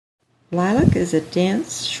Lilac is a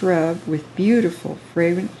dense shrub with beautiful,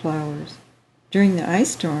 fragrant flowers. During the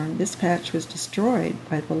ice storm, this patch was destroyed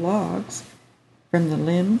by the logs from the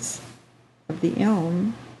limbs of the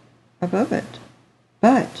elm above it.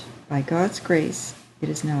 But, by God's grace, it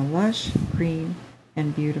is now lush, green,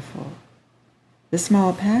 and beautiful. The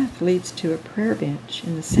small path leads to a prayer bench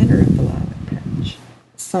in the center of the lilac patch.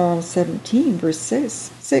 Psalm 17, verse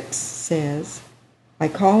 6 says, I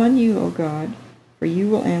call on you, O God, for you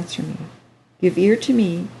will answer me. Give ear to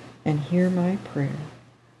me and hear my prayer.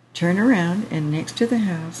 Turn around, and next to the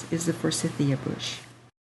house is the forsythia bush.